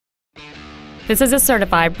This is a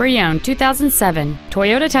certified pre-owned 2007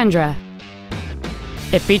 Toyota Tundra.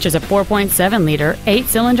 It features a 4.7-liter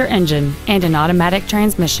 8-cylinder engine and an automatic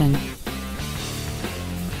transmission.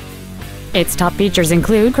 Its top features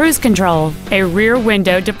include cruise control, a rear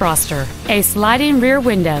window defroster, a sliding rear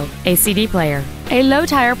window, a CD player, a low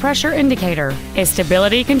tire pressure indicator, a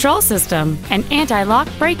stability control system, an anti-lock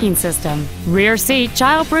braking system, rear seat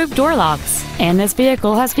child-proof door locks, and this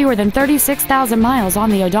vehicle has fewer than 36,000 miles on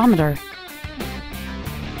the odometer.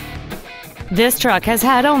 This truck has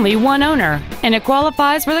had only one owner, and it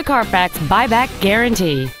qualifies for the Carfax buyback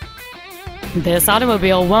guarantee. This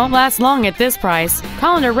automobile won't last long at this price.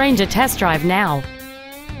 Call and arrange a test drive now.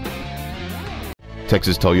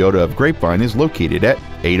 Texas Toyota of Grapevine is located at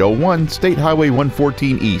 801 State Highway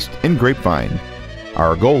 114 East in Grapevine.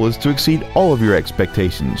 Our goal is to exceed all of your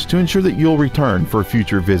expectations to ensure that you'll return for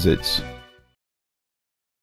future visits.